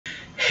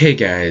Hey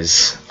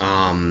guys,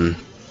 I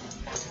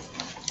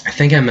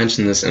think I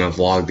mentioned this in a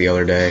vlog the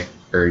other day,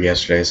 or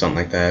yesterday, something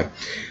like that.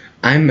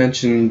 I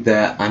mentioned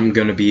that I'm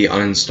going to be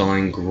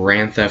uninstalling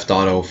Grand Theft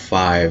Auto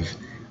 5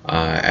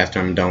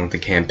 after I'm done with the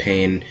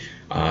campaign,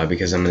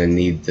 because I'm going to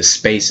need the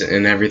space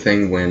and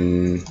everything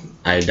when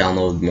I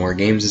download more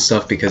games and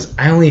stuff, because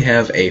I only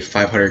have a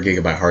 500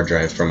 gigabyte hard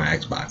drive for my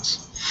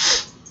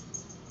Xbox.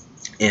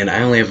 And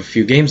I only have a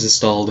few games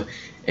installed,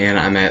 and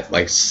I'm at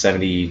like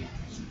 70%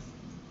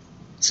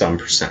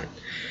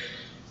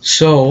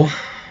 So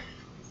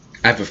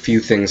I have a few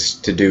things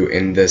to do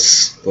in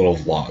this little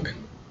vlog.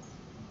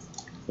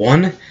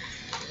 One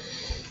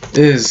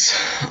is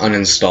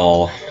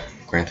uninstall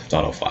Grand Theft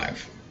Auto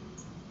 5.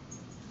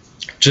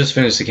 Just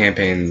finished the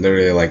campaign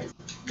literally like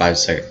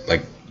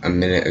a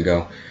minute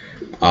ago.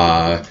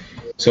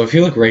 So if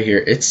you look right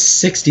here, it's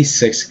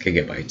 66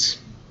 gigabytes.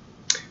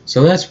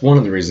 So that's one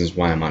of the reasons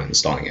why I'm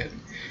uninstalling it.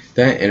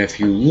 And if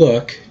you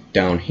look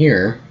down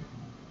here,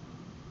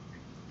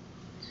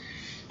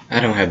 I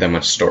don't have that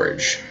much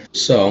storage,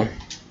 so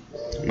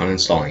I'm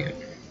uninstalling it.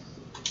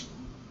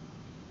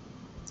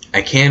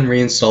 I can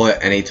reinstall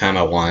it anytime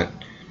I want,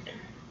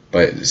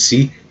 but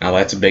see, now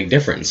that's a big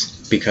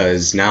difference,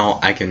 because now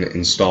I can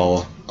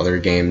install other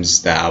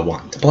games that I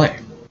want to play.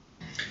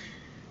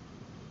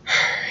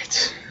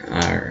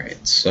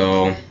 Alright,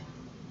 so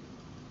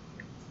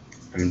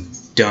I'm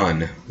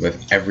done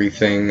with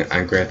everything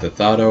on Grand Theft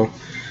Auto.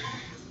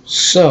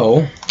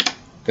 So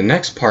the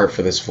next part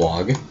for this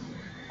vlog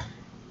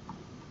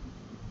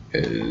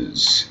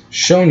is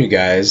showing you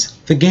guys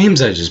the games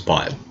I just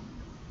bought.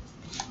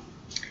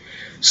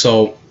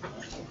 So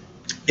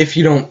if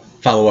you don't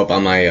follow up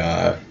on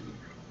my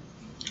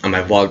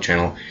vlog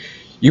channel,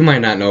 you might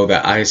not know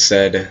that I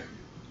said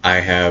I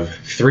have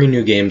 3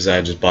 new games that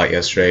I just bought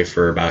yesterday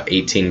for about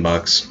 18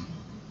 bucks.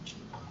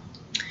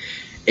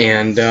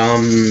 And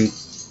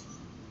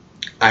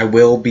I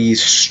will be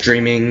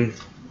streaming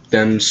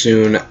them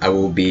soon. I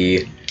will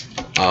be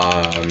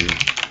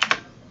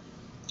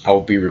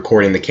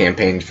recording the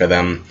campaign for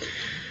them.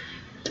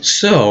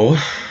 So,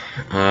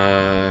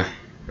 I'm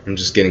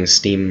just getting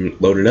Steam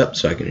loaded up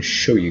so I can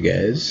show you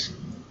guys.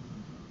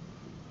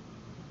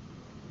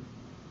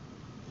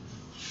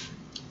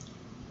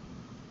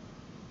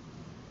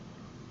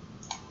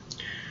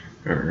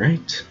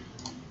 Alright.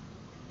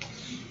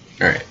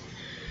 Alright.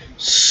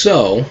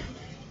 So,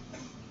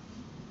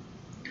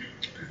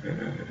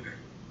 I'm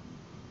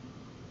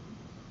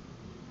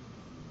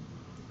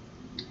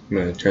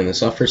going to turn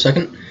this off for a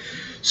second.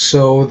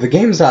 So the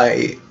games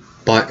I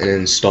bought and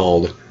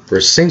installed were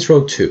Saints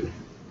Row 2.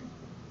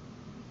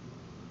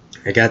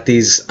 I got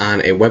these on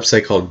a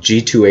website called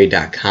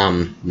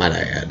g2a.com, might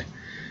I add.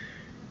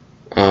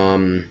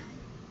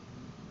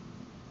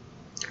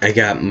 I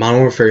got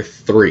Modern Warfare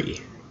 3,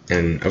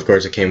 and of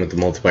course it came with the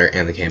multiplayer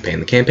and the campaign.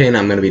 The campaign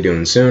I'm going to be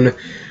doing soon.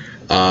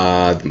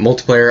 The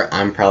multiplayer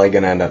I'm probably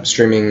going to end up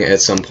streaming at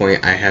some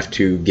point. I have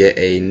to get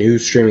a new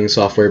streaming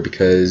software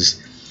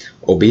because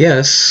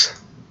OBS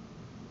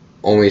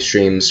only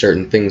streams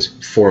certain things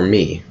for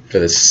me for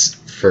the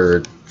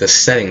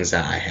settings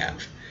that I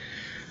have.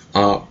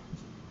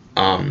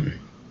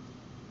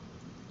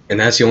 And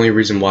that's the only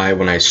reason why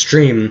when I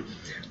stream,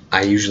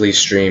 I usually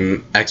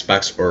stream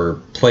Xbox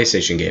or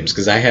PlayStation games,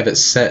 because I have it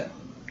set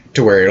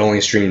to where it only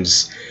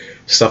streams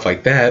stuff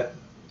like that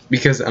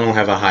because I don't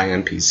have a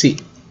high-end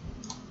PC.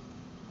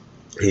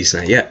 At least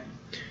not yet.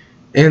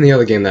 And the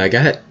other game that I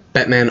got,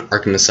 Batman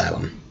Arkham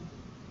Asylum.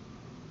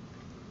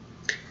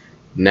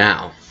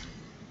 Now,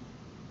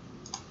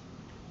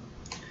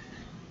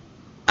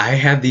 I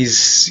have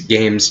these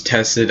games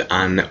tested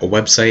on a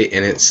website,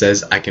 and it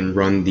says I can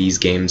run these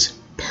games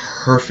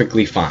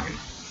perfectly fine.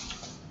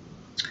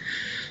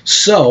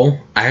 So,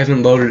 I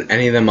haven't loaded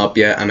any of them up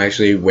yet. I'm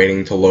actually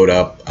waiting to load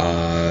up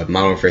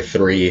Modern Warfare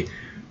 3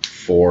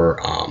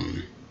 for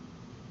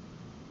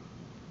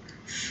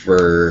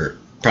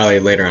probably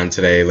later on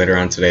today. Later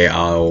on today,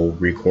 I'll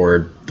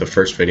record the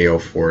first video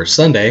for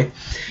Sunday,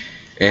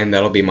 and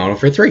that'll be Modern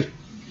Warfare 3.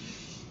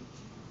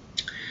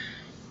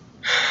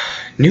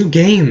 New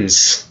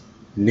games,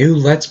 new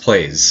Let's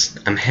Plays.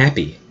 I'm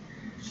happy.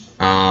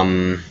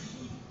 So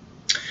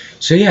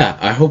yeah,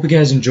 I hope you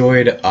guys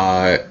enjoyed.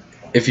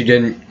 If you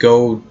didn't,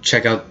 go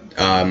check out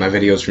my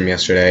videos from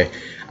yesterday.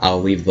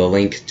 I'll leave the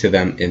link to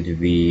them in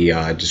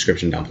the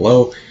description down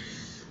below.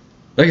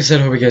 Like I said,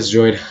 I hope you guys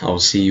enjoyed. I'll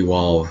see you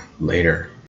all later.